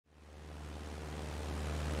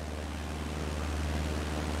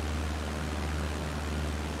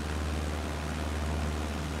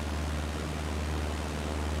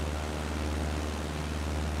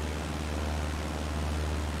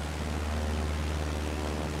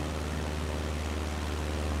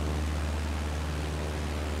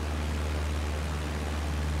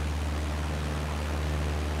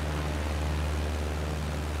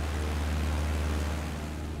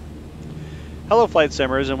Hello Flight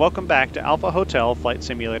Simmers and welcome back to Alpha Hotel Flight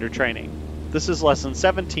Simulator Training. This is lesson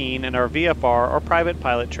 17 in our VFR or Private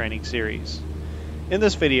Pilot Training series. In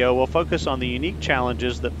this video we'll focus on the unique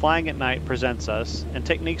challenges that flying at night presents us and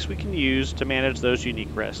techniques we can use to manage those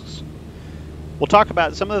unique risks. We'll talk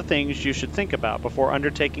about some of the things you should think about before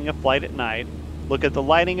undertaking a flight at night, look at the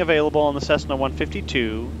lighting available on the Cessna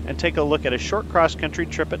 152, and take a look at a short cross-country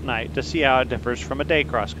trip at night to see how it differs from a day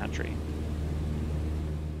cross-country.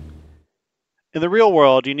 In the real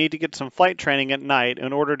world, you need to get some flight training at night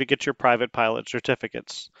in order to get your private pilot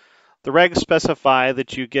certificates. The regs specify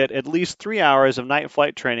that you get at least 3 hours of night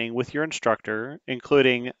flight training with your instructor,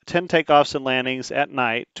 including 10 takeoffs and landings at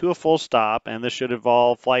night to a full stop, and this should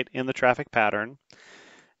involve flight in the traffic pattern,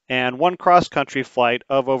 and 1 cross-country flight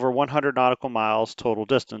of over 100 nautical miles total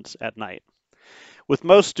distance at night. With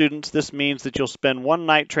most students, this means that you'll spend 1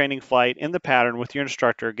 night training flight in the pattern with your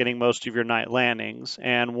instructor getting most of your night landings,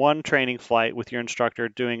 and 1 training flight with your instructor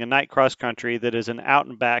doing a night cross-country that is an out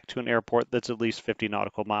and back to an airport that's at least 50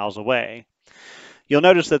 nautical miles away. You'll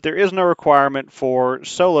notice that there is no requirement for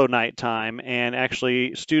solo night time, and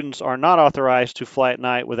actually students are not authorized to fly at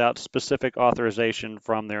night without specific authorization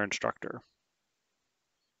from their instructor.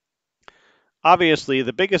 Obviously,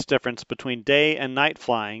 the biggest difference between day and night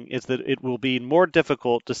flying is that it will be more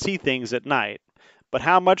difficult to see things at night, but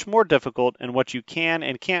how much more difficult and what you can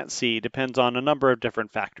and can't see depends on a number of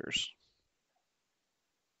different factors.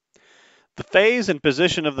 The phase and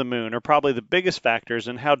position of the moon are probably the biggest factors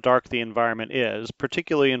in how dark the environment is,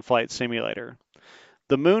 particularly in Flight Simulator.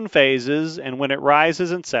 The moon phases and when it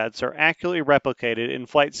rises and sets are accurately replicated in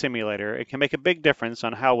Flight Simulator. It can make a big difference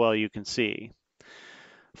on how well you can see.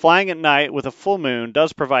 Flying at night with a full moon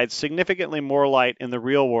does provide significantly more light in the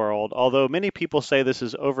real world, although many people say this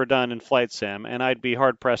is overdone in flight sim, and I'd be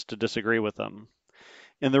hard-pressed to disagree with them.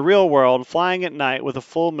 In the real world, flying at night with a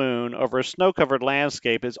full moon over a snow-covered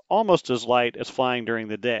landscape is almost as light as flying during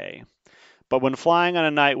the day. But when flying on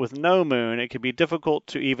a night with no moon, it can be difficult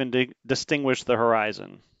to even distinguish the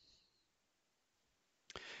horizon.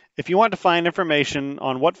 If you want to find information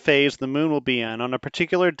on what phase the moon will be in on a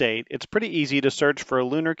particular date, it's pretty easy to search for a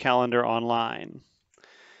lunar calendar online.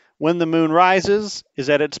 When the moon rises is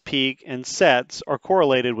at its peak and sets are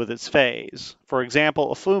correlated with its phase. For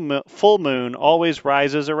example, a full moon always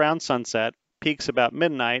rises around sunset, peaks about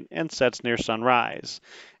midnight, and sets near sunrise.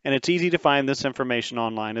 And it's easy to find this information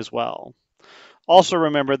online as well. Also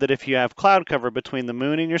remember that if you have cloud cover between the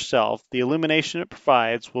moon and yourself, the illumination it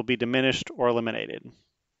provides will be diminished or eliminated.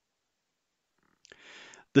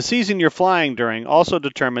 The season you're flying during also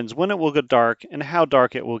determines when it will go dark and how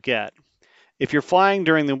dark it will get. If you're flying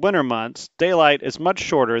during the winter months, daylight is much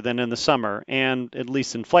shorter than in the summer, and, at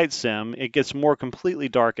least in flight sim, it gets more completely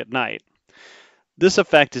dark at night. This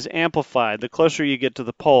effect is amplified the closer you get to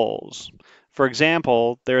the poles. For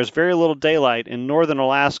example, there is very little daylight in northern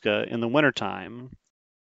Alaska in the wintertime,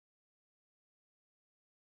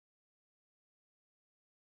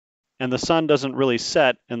 and the sun doesn't really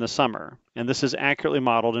set in the summer, and this is accurately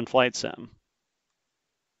modeled in flight sim.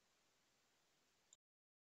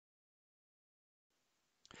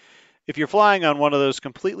 If you're flying on one of those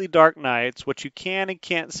completely dark nights, what you can and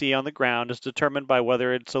can't see on the ground is determined by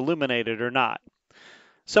whether it's illuminated or not.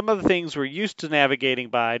 Some of the things we're used to navigating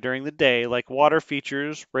by during the day, like water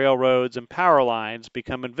features, railroads, and power lines,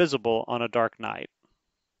 become invisible on a dark night.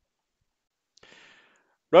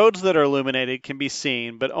 Roads that are illuminated can be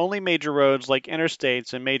seen, but only major roads like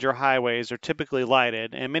interstates and major highways are typically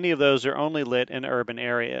lighted, and many of those are only lit in urban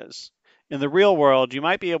areas. In the real world, you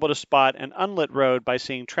might be able to spot an unlit road by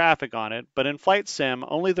seeing traffic on it, but in flight sim,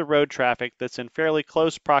 only the road traffic that's in fairly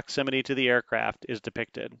close proximity to the aircraft is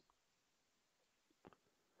depicted.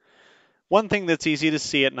 One thing that's easy to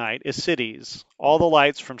see at night is cities. All the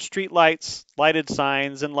lights from street lights, lighted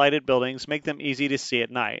signs, and lighted buildings make them easy to see at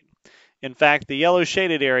night. In fact, the yellow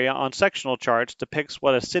shaded area on sectional charts depicts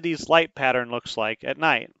what a city's light pattern looks like at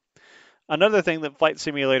night. Another thing that Flight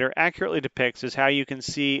Simulator accurately depicts is how you can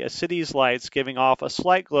see a city's lights giving off a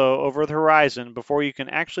slight glow over the horizon before you can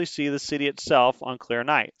actually see the city itself on clear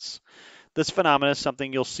nights. This phenomenon is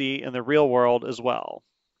something you'll see in the real world as well.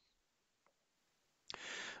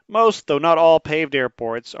 Most, though not all, paved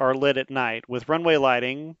airports are lit at night with runway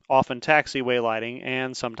lighting, often taxiway lighting,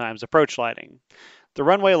 and sometimes approach lighting. The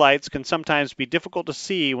runway lights can sometimes be difficult to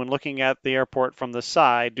see when looking at the airport from the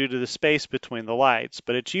side due to the space between the lights,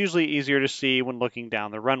 but it's usually easier to see when looking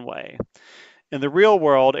down the runway. In the real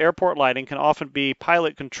world, airport lighting can often be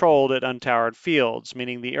pilot controlled at untowered fields,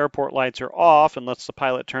 meaning the airport lights are off unless the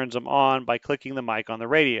pilot turns them on by clicking the mic on the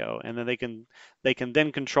radio, and then they can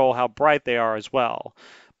then control how bright they are as well.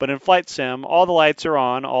 But in Flight Sim, all the lights are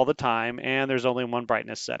on all the time and there's only one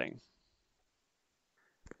brightness setting.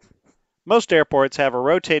 Most airports have a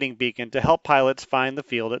rotating beacon to help pilots find the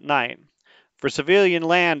field at night. For civilian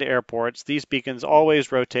land airports, these beacons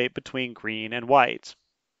always rotate between green and white.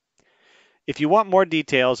 If you want more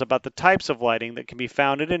details about the types of lighting that can be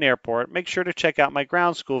found at an airport, make sure to check out my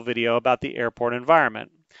ground school video about the airport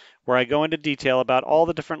environment, where I go into detail about all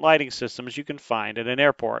the different lighting systems you can find at an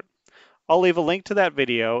airport. I'll leave a link to that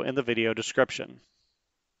video in the video description.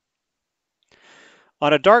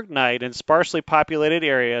 On a dark night in sparsely populated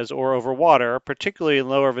areas or over water, particularly in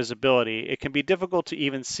lower visibility, it can be difficult to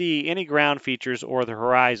even see any ground features or the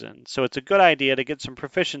horizon, so it's a good idea to get some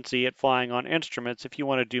proficiency at flying on instruments if you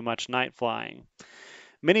want to do much night flying.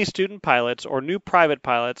 Many student pilots or new private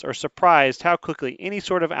pilots are surprised how quickly any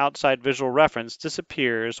sort of outside visual reference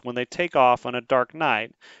disappears when they take off on a dark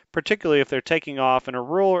night, particularly if they're taking off in a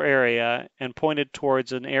rural area and pointed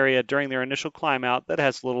towards an area during their initial climb out that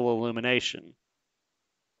has little illumination.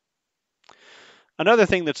 Another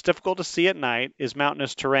thing that's difficult to see at night is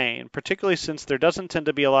mountainous terrain, particularly since there doesn't tend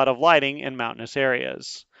to be a lot of lighting in mountainous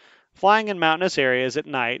areas. Flying in mountainous areas at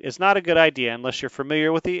night is not a good idea unless you're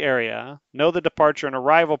familiar with the area, know the departure and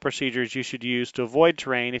arrival procedures you should use to avoid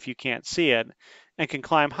terrain if you can't see it, and can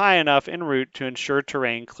climb high enough en route to ensure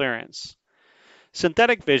terrain clearance.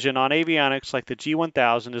 Synthetic vision on avionics like the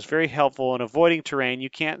G1000 is very helpful in avoiding terrain you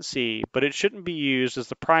can't see, but it shouldn't be used as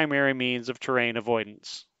the primary means of terrain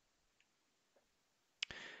avoidance.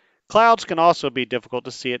 Clouds can also be difficult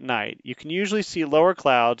to see at night. You can usually see lower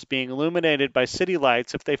clouds being illuminated by city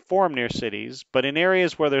lights if they form near cities, but in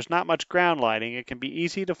areas where there's not much ground lighting, it can be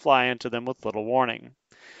easy to fly into them with little warning.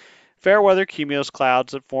 Fair weather cumulus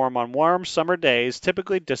clouds that form on warm summer days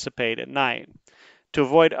typically dissipate at night. To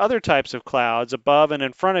avoid other types of clouds above and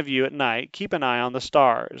in front of you at night, keep an eye on the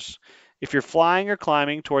stars. If you're flying or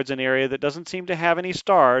climbing towards an area that doesn't seem to have any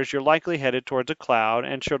stars, you're likely headed towards a cloud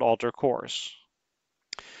and should alter course.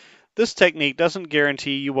 This technique doesn't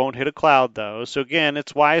guarantee you won't hit a cloud though, so again,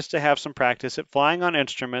 it's wise to have some practice at flying on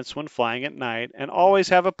instruments when flying at night and always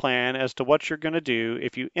have a plan as to what you're going to do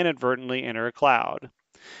if you inadvertently enter a cloud.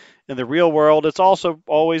 In the real world, it's also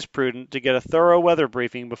always prudent to get a thorough weather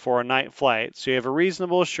briefing before a night flight so you have a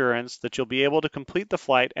reasonable assurance that you'll be able to complete the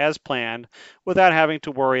flight as planned without having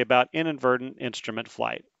to worry about inadvertent instrument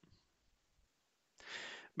flight.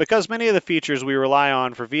 Because many of the features we rely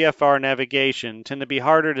on for VFR navigation tend to be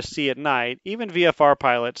harder to see at night, even VFR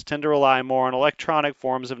pilots tend to rely more on electronic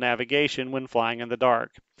forms of navigation when flying in the dark.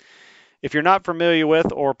 If you're not familiar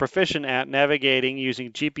with or proficient at navigating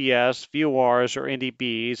using GPS, VORs, or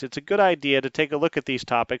NDBs, it's a good idea to take a look at these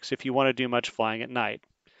topics if you want to do much flying at night.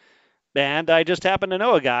 And I just happen to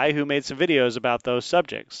know a guy who made some videos about those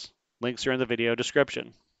subjects. Links are in the video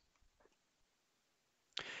description.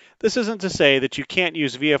 This isn't to say that you can't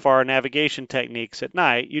use VFR navigation techniques at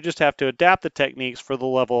night, you just have to adapt the techniques for the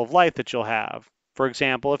level of light that you'll have. For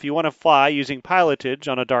example, if you want to fly using pilotage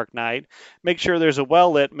on a dark night, make sure there's a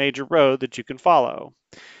well-lit major road that you can follow.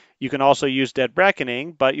 You can also use dead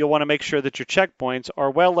reckoning, but you'll want to make sure that your checkpoints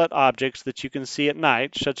are well-lit objects that you can see at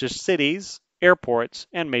night, such as cities, airports,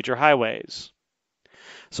 and major highways.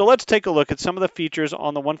 So let's take a look at some of the features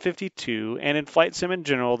on the 152 and in Flight Sim in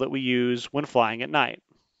general that we use when flying at night.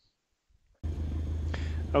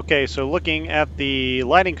 Okay, so looking at the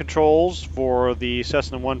lighting controls for the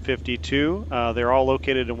Cessna 152, they're all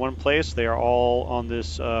located in one place. They are all on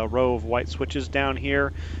this row of white switches down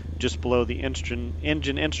here, just below the engine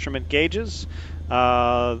instrument gauges.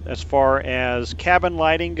 As far as cabin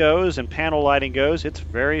lighting goes and panel lighting goes, it's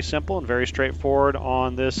very simple and very straightforward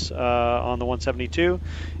on this on the 172.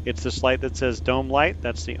 It's this light that says dome light.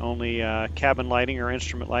 That's the only cabin lighting or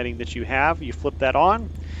instrument lighting that you have. You flip that on.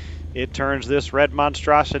 It turns this red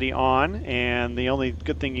monstrosity on, and the only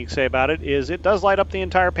good thing you can say about it is it does light up the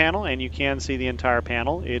entire panel, and you can see the entire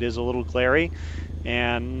panel. It is a little glary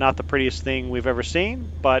and not the prettiest thing we've ever seen,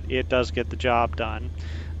 but it does get the job done.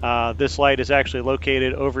 This light is actually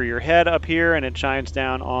located over your head up here, and it shines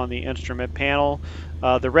down on the instrument panel.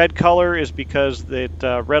 The red color is because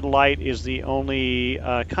that red light is the only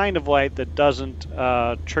kind of light that doesn't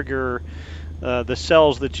trigger the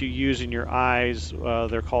cells that you use in your eyes.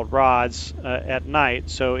 They're called rods at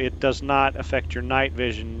night, so it does not affect your night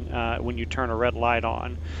vision when you turn a red light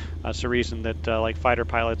on. That's the reason that like fighter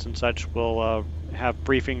pilots and such will have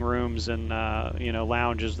briefing rooms and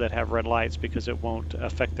lounges that have red lights, because it won't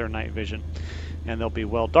affect their night vision, and they'll be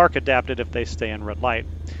well dark adapted if they stay in red light.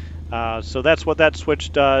 So that's what that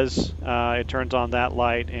switch does. It turns on that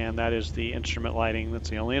light, and that is the instrument lighting. That's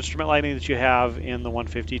the only instrument lighting that you have in the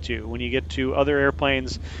 152. When you get to other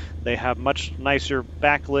airplanes, they have much nicer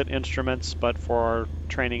backlit instruments, but for our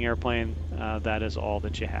training airplane, that is all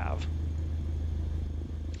that you have.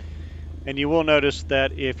 And you will notice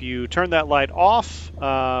that if you turn that light off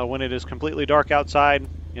when it is completely dark outside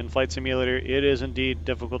in Flight Simulator, it is indeed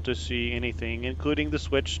difficult to see anything, including the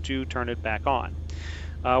switch to turn it back on.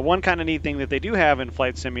 One kind of neat thing that they do have in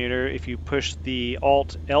Flight Simulator, if you push the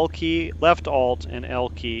Alt L key, left Alt and L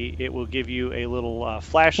key, it will give you a little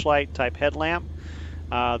flashlight type headlamp.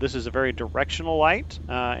 This is a very directional light,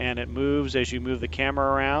 and it moves as you move the camera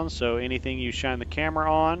around, so anything you shine the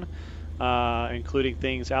camera on, including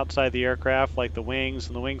things outside the aircraft like the wings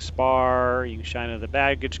and the wing spar, you can shine it in the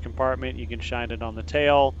baggage compartment, you can shine it on the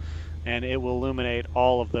tail, and it will illuminate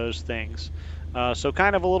all of those things. So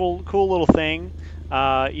kind of a cool little thing.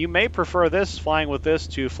 You may prefer this, flying with this,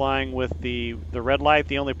 to flying with the red light.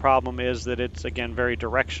 The only problem is that it's, again, very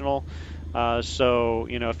directional. So,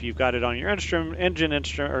 you know, if you've got it on your engine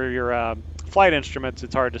instrument or your flight instruments,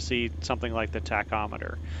 it's hard to see something like the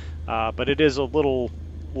tachometer. But it is a little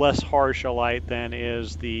less harsh a light than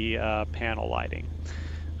is the panel lighting.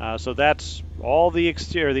 So that's all the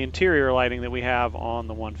interior lighting that we have on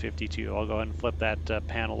the 152. I'll go ahead and flip that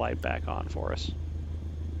panel light back on for us.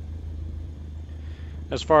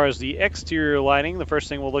 As far as the exterior lighting, the first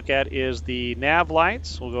thing we'll look at is the nav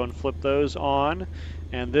lights. We'll go and flip those on,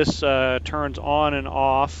 and this turns on and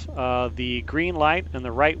off the green light in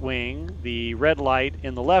the right wing, the red light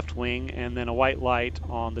in the left wing, and then a white light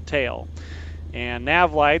on the tail. And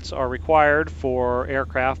nav lights are required for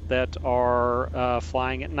aircraft that are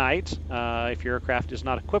flying at night. If your aircraft is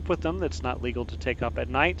not equipped with them, it's not legal to take up at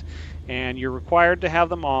night. And you're required to have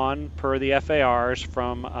them on per the FARs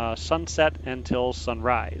from sunset until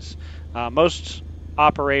sunrise. Most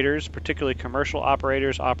operators, particularly commercial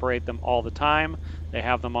operators, operate them all the time. They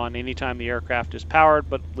have them on anytime the aircraft is powered,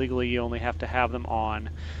 but legally you only have to have them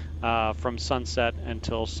on from sunset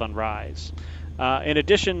until sunrise. In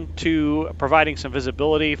addition to providing some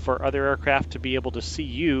visibility for other aircraft to be able to see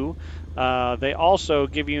you, they also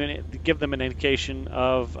give them an indication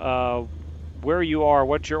of where you are,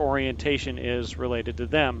 what your orientation is related to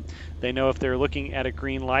them. They know if they're looking at a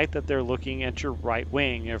green light that they're looking at your right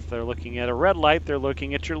wing. If they're looking at a red light, they're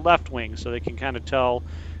looking at your left wing, so they can kind of tell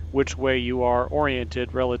which way you are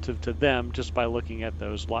oriented relative to them just by looking at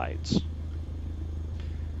those lights.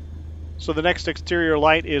 So the next exterior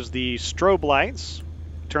light is the strobe lights.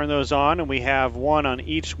 Turn those on, and we have one on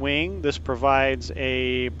each wing. This provides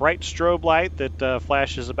a bright strobe light that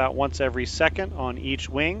flashes about once every second on each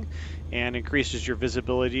wing and increases your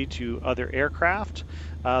visibility to other aircraft.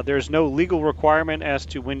 There's no legal requirement as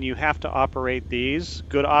to when you have to operate these.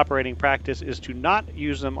 Good operating practice is to not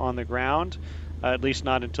use them on the ground, at least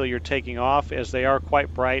not until you're taking off, as they are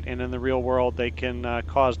quite bright, and in the real world they can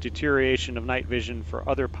cause deterioration of night vision for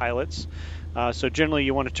other pilots. So generally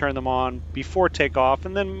you want to turn them on before takeoff,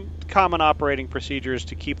 and then common operating procedures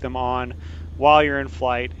to keep them on while you're in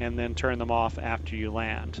flight and then turn them off after you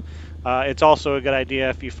land. It's also a good idea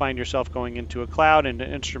if you find yourself going into a cloud, into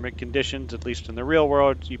instrument conditions, at least in the real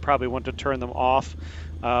world, you probably want to turn them off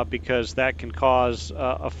because that can cause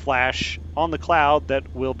a flash on the cloud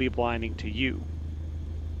that will be blinding to you.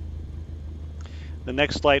 The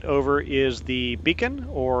next light over is the beacon,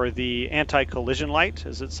 or the anti-collision light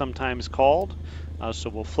as it's sometimes called.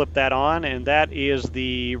 So we'll flip that on, and that is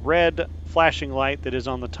the red flashing light that is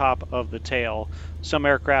on the top of the tail. Some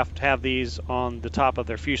aircraft have these on the top of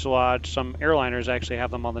their fuselage. Some airliners actually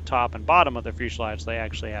have them on the top and bottom of their fuselage. They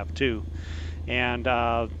actually have two. And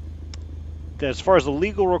as far as the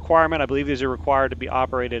legal requirement, I believe these are required to be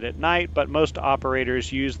operated at night, but most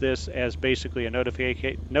operators use this as basically a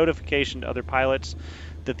notification to other pilots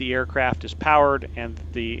that the aircraft is powered and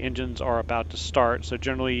the engines are about to start. So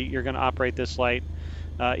generally you're going to operate this light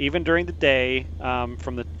even during the day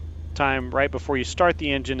from the time right before you start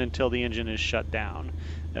the engine until the engine is shut down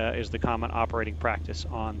is the common operating practice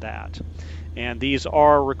on that. And these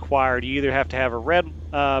are required. You either have to have a red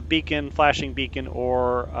beacon, flashing beacon,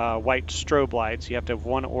 or white strobe lights. You have to have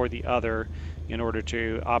one or the other in order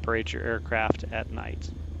to operate your aircraft at night.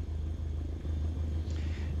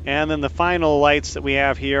 And then the final lights that we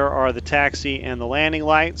have here are the taxi and the landing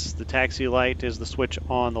lights. The taxi light is the switch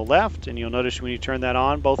on the left, and you'll notice when you turn that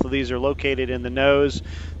on, both of these are located in the nose.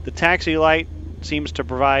 The taxi light seems to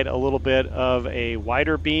provide a little bit of a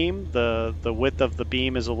wider beam. The width of the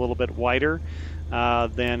beam is a little bit wider.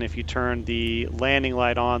 Then if you turn the landing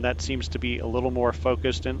light on, that seems to be a little more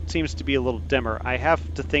focused and seems to be a little dimmer. I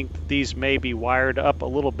have to think that these may be wired up a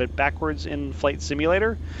little bit backwards in Flight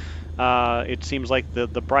Simulator. It seems like the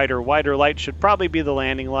brighter, wider light should probably be the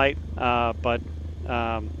landing light, but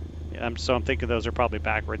so I'm thinking those are probably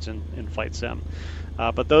backwards in Flight Sim.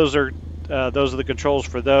 But those are the controls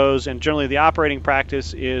for those, and generally the operating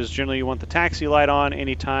practice is generally you want the taxi light on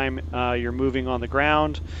anytime you're moving on the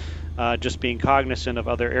ground. Just being cognizant of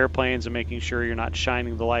other airplanes and making sure you're not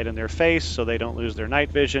shining the light in their face so they don't lose their night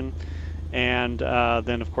vision. And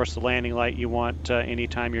then, of course, the landing light you want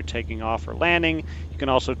anytime you're taking off or landing. You can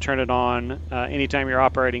also turn it on anytime you're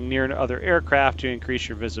operating near other aircraft to increase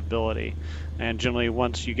your visibility. And generally,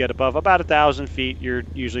 once you get above about 1,000 feet, you're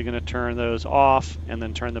usually going to turn those off and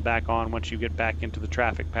then turn them back on once you get back into the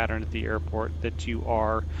traffic pattern at the airport that you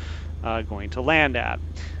are going to land at.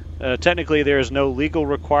 Technically, there is no legal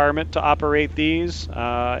requirement to operate these.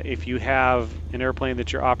 If you have an airplane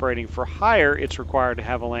that you're operating for hire, it's required to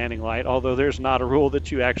have a landing light, although there's not a rule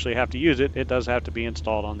that you actually have to use it. It does have to be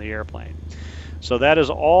installed on the airplane. So that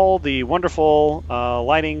is all the wonderful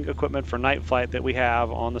lighting equipment for night flight that we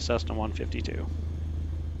have on the Cessna 152.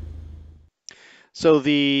 So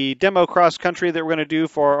the demo cross country that we're going to do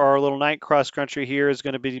for our little night cross country here is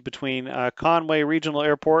going to be between Conway Regional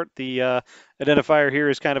Airport. The identifier here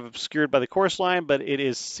is kind of obscured by the course line, but it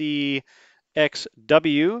is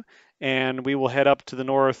CXW, and we will head up to the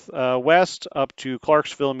northwest up to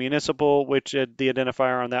Clarksville Municipal, which the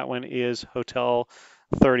identifier on that one is Hotel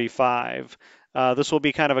 35. This will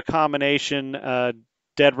be kind of a combination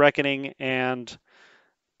dead reckoning and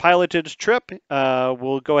piloted trip.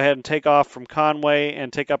 We'll go ahead and take off from Conway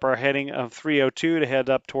and take up our heading of 302 to head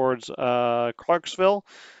up towards Clarksville.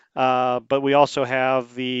 But we also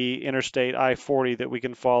have the Interstate I-40 that we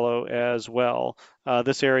can follow as well.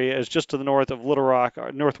 This area is just to the north of Little Rock,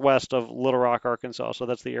 northwest of Little Rock, Arkansas. So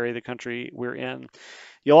that's the area of the country we're in.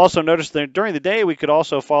 You'll also notice that during the day we could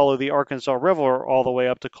also follow the Arkansas River all the way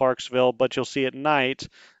up to Clarksville, but you'll see at night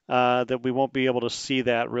that we won't be able to see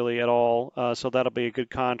that really at all. So that'll be a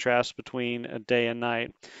good contrast between day and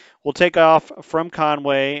night. We'll take off from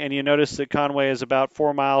Conway, and you notice that Conway is about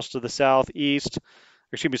 4 miles to the southwest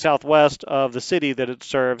of the city that it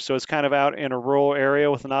serves. So it's kind of out in a rural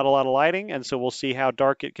area with not a lot of lighting, and so we'll see how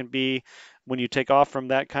dark it can be when you take off from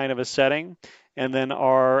that kind of a setting. And then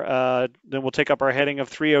then we'll take up our heading of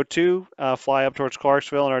 302, fly up towards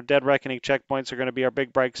Clarksville, and our dead reckoning checkpoints are going to be our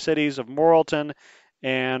big bright cities of Morrilton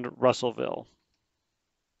and Russellville.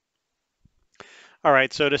 All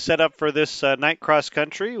right, so to set up for this night cross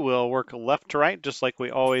country, we'll work left to right just like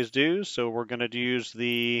we always do. So we're going to use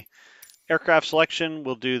the aircraft selection.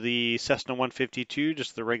 We'll do the Cessna 152,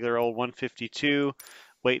 just the regular old 152,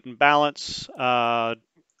 weight and balance.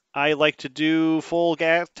 I like to do full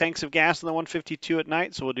tanks of gas in the 152 at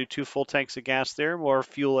night, so we'll do 2 full tanks of gas there. More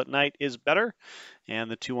fuel at night is better,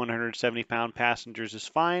 and the 2 170-pound passengers is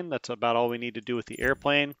fine. That's about all we need to do with the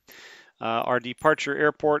airplane. Our departure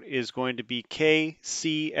airport is going to be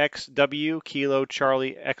KCXW, Kilo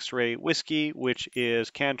Charlie X-Ray Whiskey, which is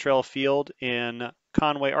Cantrell Field in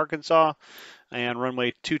Conway, Arkansas. And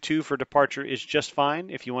runway 22 for departure is just fine.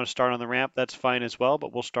 If you want to start on the ramp, that's fine as well,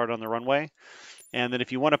 but we'll start on the runway. And then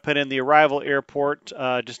if you want to put in the arrival airport,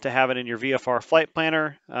 just to have it in your VFR flight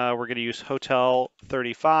planner, we're going to use Hotel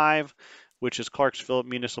 35, which is Clarksville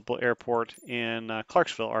Municipal Airport in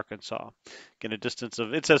Clarksville, Arkansas. Again, a distance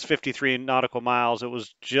of, it says 53 nautical miles. It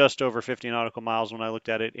was just over 50 nautical miles when I looked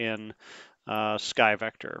at it in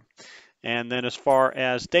SkyVector. And then as far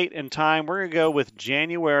as date and time, we're going to go with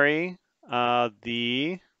January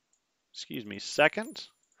the 2nd.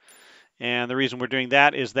 And the reason we're doing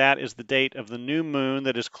that is the date of the new moon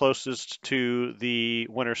that is closest to the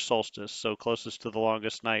winter solstice, so closest to the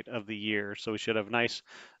longest night of the year. So we should have a nice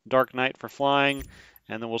dark night for flying,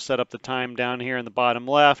 and then we'll set up the time down here in the bottom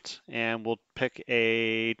left, and we'll pick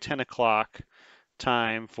a 10 o'clock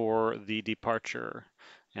time for the departure.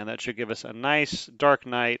 And that should give us a nice dark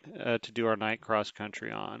night to do our night cross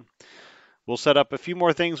country on. We'll set up a few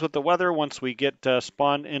more things with the weather once we get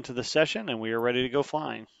spawned into the session, and we are ready to go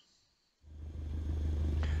flying.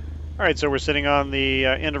 All right, so we're sitting on the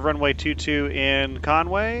end of runway 22 in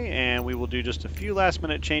Conway, and we will do just a few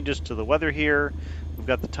last-minute changes to the weather here. We've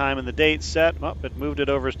got the time and the date set. Oh, it moved it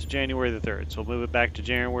over to January the 3rd, so we'll move it back to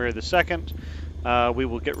January the 2nd. We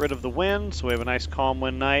will get rid of the wind, so we have a nice calm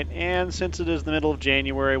wind night, and since it is the middle of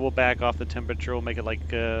January, we'll back off the temperature. We'll make it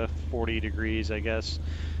like 40 degrees, I guess.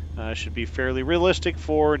 Should be fairly realistic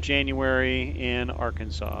for January in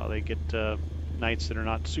Arkansas. They get nights that are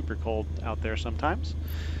not super cold out there sometimes.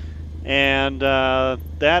 And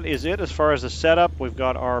that is it as far as the setup. We've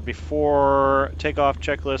got our before takeoff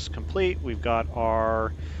checklist complete. We've got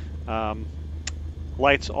our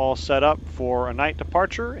lights all set up for a night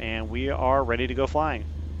departure, and we are ready to go flying.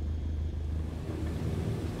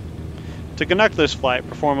 To conduct this flight,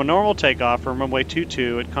 perform a normal takeoff from runway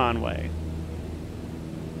 22 at Conway.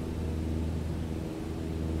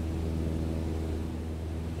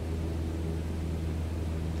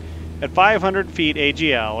 At 500 feet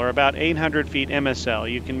AGL, or about 800 feet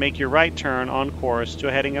MSL, you can make your right turn on course to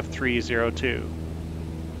a heading of 302.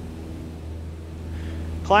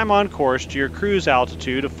 Climb on course to your cruise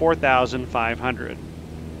altitude of 4,500.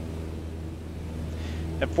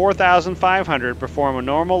 At 4,500, perform a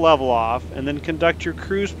normal level off and then conduct your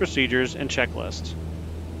cruise procedures and checklist.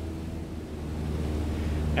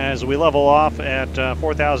 As we level off at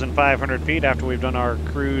 4,500 feet after we've done our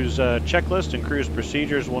cruise checklist and cruise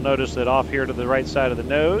procedures, we'll notice that off here to the right side of the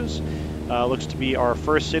nose looks to be our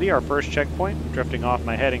first city, our first checkpoint. I'm drifting off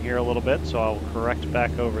my heading here a little bit, so I'll correct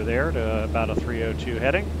back over there to about a 302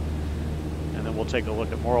 heading. And then we'll take a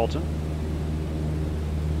look at Morrilton.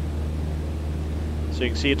 So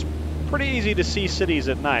you can see it's pretty easy to see cities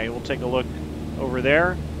at night. We'll take a look over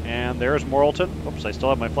there, and there's Morrilton. Oops, I still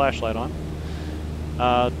have my flashlight on.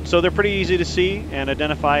 So they're pretty easy to see and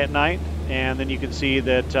identify at night, and then you can see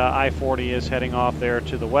that I-40 is heading off there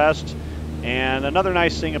to the west. And another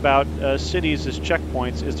nice thing about cities as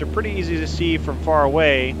checkpoints is they're pretty easy to see from far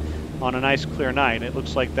away on a nice clear night. It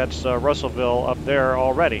looks like that's Russellville up there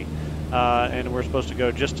already. And we're supposed to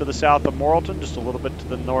go just to the south of Morrilton, just a little bit to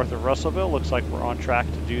the north of Russellville. Looks like we're on track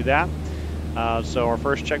to do that. So our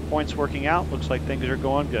first checkpoint's working out. Looks like things are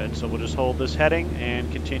going good. So we'll just hold this heading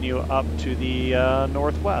and continue up to the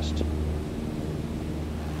northwest.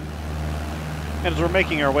 And as we're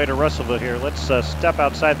making our way to Russellville here, let's step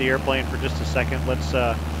outside the airplane for just a second. Let's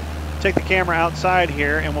take the camera outside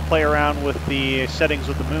here and we'll play around with the settings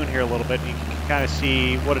with the moon here a little bit. You can kind of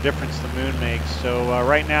see what a difference the moon makes. So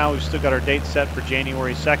right now we've still got our date set for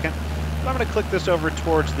January 2nd. But I'm going to click this over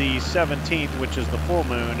towards the 17th, which is the full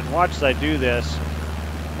moon, and watch as I do this,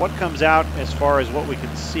 what comes out as far as what we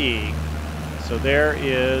can see. So there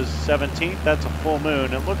is 17th, that's a full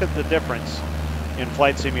moon, and look at the difference in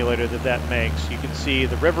Flight Simulator that makes. You can see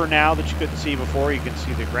the river now that you couldn't see before, you can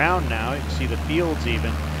see the ground now, you can see the fields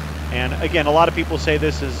even. And again, a lot of people say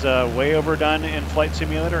this is way overdone in Flight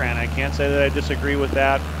Simulator, and I can't say that I disagree with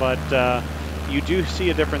that, but you do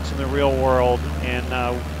see a difference in the real world,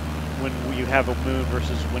 and when you have a moon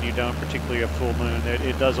versus when you don't, particularly a full moon,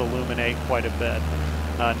 it does illuminate quite a bit.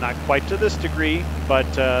 Not quite to this degree, but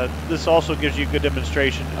this also gives you a good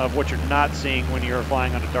demonstration of what you're not seeing when you're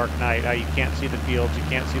flying on a dark night. You can't see the fields, you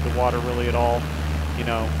can't see the water really at all. You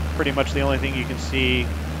know, pretty much the only thing you can see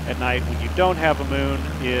at night when you don't have a moon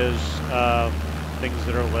is things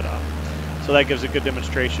that are lit up. So that gives a good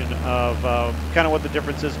demonstration of kind of what the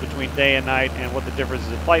difference is between day and night, and what the difference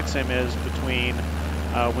in flight sim is between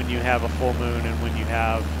when you have a full moon and when you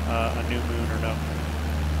have a new moon or no moon.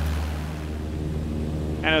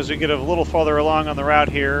 And as we get a little farther along on the route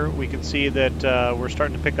here, we can see that we're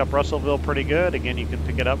starting to pick up Russellville pretty good. Again, you can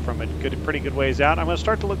pick it up from a pretty good ways out. I'm going to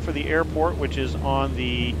start to look for the airport, which is on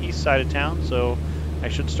the east side of town. So I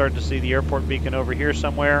should start to see the airport beacon over here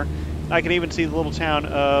somewhere. I can even see the little town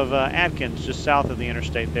of Adkins just south of the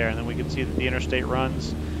interstate there. And then we can see that the interstate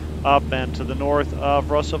runs up and to the north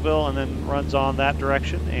of Russellville and then runs on that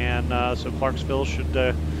direction. And so Clarksville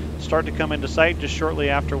should start to come into sight just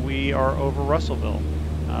shortly after we are over Russellville.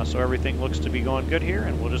 So everything looks to be going good here,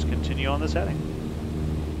 and we'll just continue on this heading.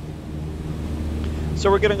 So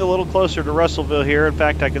we're getting a little closer to Russellville here. In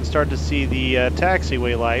fact, I can start to see the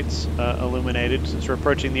taxiway lights illuminated. Since we're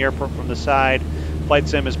approaching the airport from the side, Flight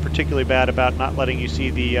Sim is particularly bad about not letting you see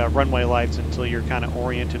the runway lights until you're kind of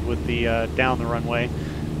oriented with the down the runway.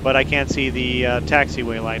 But I can see the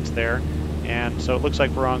taxiway lights there, and so it looks like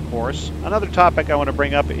we're on course. Another topic I want to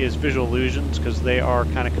bring up is visual illusions, because they are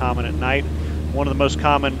kind of common at night. One of the most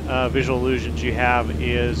common visual illusions you have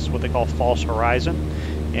is what they call false horizon,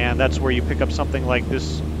 and that's where you pick up something like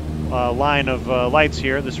this line of lights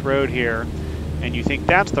here, this road here, and you think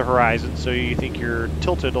that's the horizon, so you think you're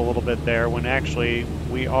tilted a little bit there, when actually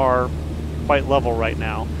we are quite level right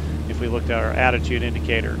now if we looked at our attitude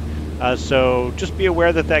indicator. So just be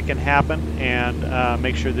aware that that can happen, and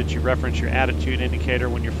make sure that you reference your attitude indicator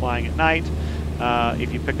when you're flying at night.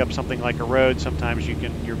 If you pick up something like a road, sometimes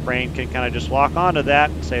your brain can kind of just lock onto that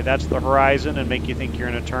and say that's the horizon and make you think you're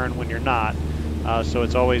in a turn when you're not. So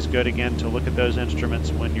it's always good, again, to look at those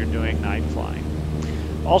instruments when you're doing night flying.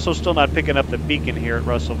 Also, still not picking up the beacon here at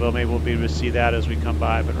Russellville. Maybe we'll be able to see that as we come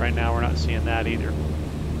by, but right now we're not seeing that either.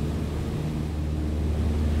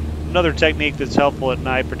 Another technique that's helpful at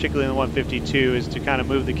night, particularly in the 152, is to kind of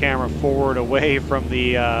move the camera forward away from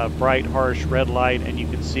the bright, harsh red light, and you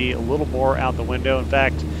can see a little more out the window. In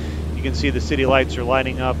fact, you can see the city lights are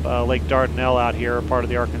lighting up Lake Dardanelle out here, part of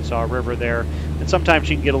the Arkansas River there. And sometimes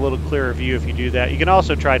you can get a little clearer view if you do that. You can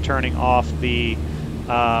also try turning off the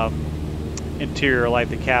interior light,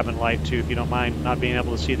 the cabin light too, if you don't mind not being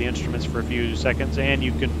able to see the instruments for a few seconds, and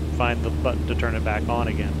you can find the button to turn it back on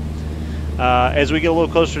again. As we get a little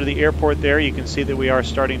closer to the airport there, you can see that we are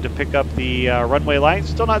starting to pick up the runway lights.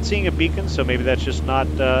 Still not seeing a beacon, so maybe that's just not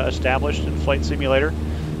established in Flight Simulator.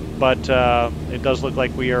 But it does look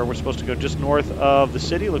like we're supposed to go just north of the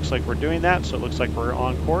city. Looks like we're doing that, so it looks like we're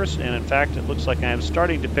on course. And in fact, it looks like I am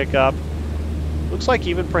starting to pick up, looks like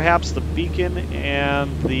even perhaps the beacon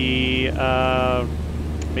and the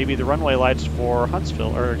maybe the runway lights for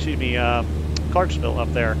Huntsville, or excuse me, Clarksville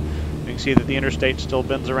up there. You can see that the interstate still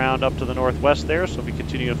bends around up to the northwest there, so if we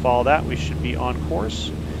continue to follow that, we should be on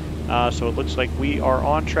course. So it looks like we are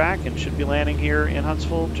on track and should be landing here in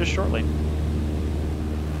Huntsville just shortly.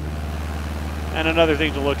 And another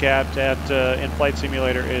thing to look at in Flight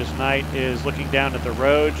Simulator is night is looking down at the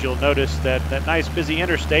roads. You'll notice that nice busy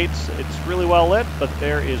interstates, it's really well lit, but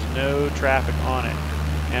there is no traffic on it.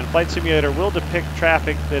 And Flight Simulator will depict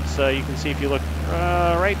traffic that's, you can see if you look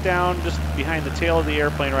right down just behind the tail of the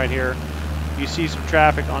airplane right here, you see some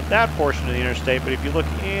traffic on that portion of the interstate, but if you look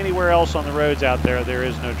anywhere else on the roads out there, there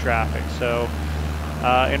is no traffic. So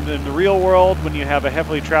in the real world, when you have a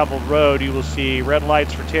heavily traveled road, you will see red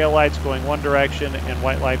lights for tail lights going one direction and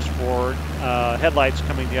white lights for headlights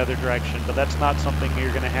coming the other direction, but that's not something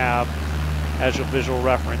you're going to have as a visual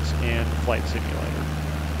reference in Flight Simulator.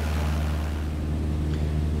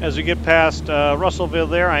 As we get past Russellville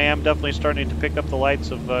there, I am definitely starting to pick up the lights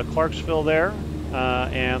of Clarksville there,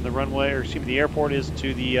 and the runway, or excuse me, the airport is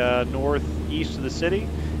to the northeast of the city.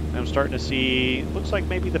 And I'm starting to see, looks like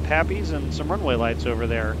maybe the Pappies and some runway lights over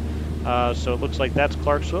there. So it looks like that's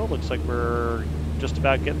Clarksville. Looks like we're just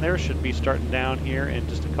about getting there. Should be starting down here in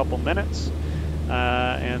just a couple minutes.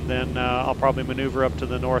 And then I'll probably maneuver up to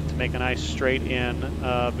the north to make a nice straight in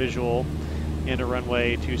visual into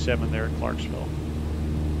runway 27 there at Clarksville.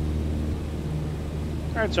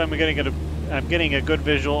 All right, so I'm getting a good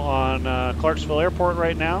visual on Clarksville Airport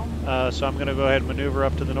right now. So I'm going to go ahead and maneuver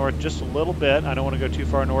up to the north just a little bit. I don't want to go too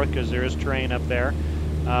far north because there is terrain up there.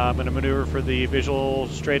 I'm going to maneuver for the visual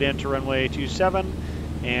straight into runway 27,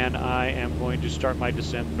 and I am going to start my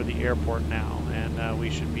descent for the airport now. And we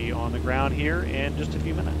should be on the ground here in just a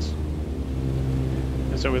few minutes.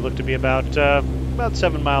 And so we look to be about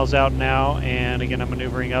 7 miles out now, and again I'm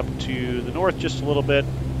maneuvering up to the north just a little bit.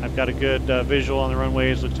 I've got a good visual on the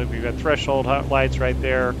runways. Looks like we've got threshold lights right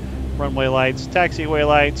there, runway lights, taxiway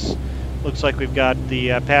lights. Looks like we've got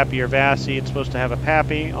the Pappy or Vassy. It's supposed to have a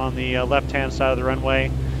Pappy on the left-hand side of the runway.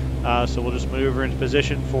 So we'll just maneuver into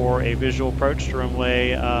position for a visual approach to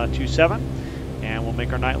runway 27, and we'll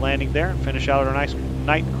make our night landing there and finish out our nice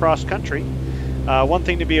night cross-country. One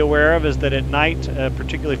thing to be aware of is that at night,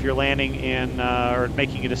 particularly if you're landing in or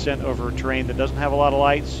making a descent over terrain that doesn't have a lot of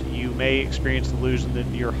lights, you may experience the illusion that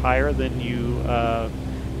you're higher than you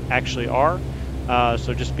actually are.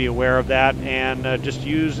 So just be aware of that, and just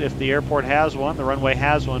use, if the airport has one, the runway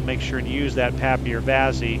has one, make sure and use that Pappy or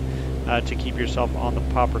Vassy to keep yourself on the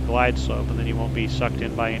proper glide slope, and then you won't be sucked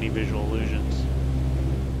in by any visual illusions.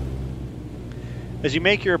 As you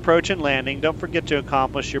make your approach and landing, don't forget to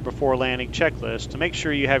accomplish your before landing checklist to make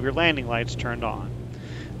sure you have your landing lights turned on.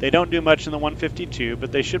 They don't do much in the 152,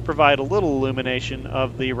 but they should provide a little illumination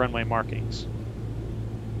of the runway markings.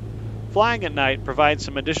 Flying at night provides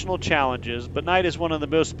some additional challenges, but night is one of the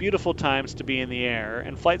most beautiful times to be in the air,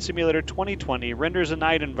 and Flight Simulator 2020 renders a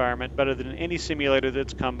night environment better than any simulator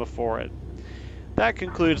that's come before it. That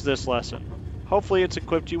concludes this lesson. Hopefully it's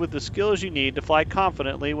equipped you with the skills you need to fly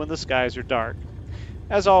confidently when the skies are dark.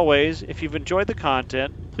 As always, if you've enjoyed the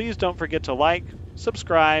content, please don't forget to like,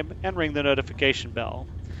 subscribe, and ring the notification bell.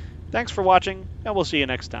 Thanks for watching, and we'll see you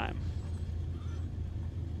next time.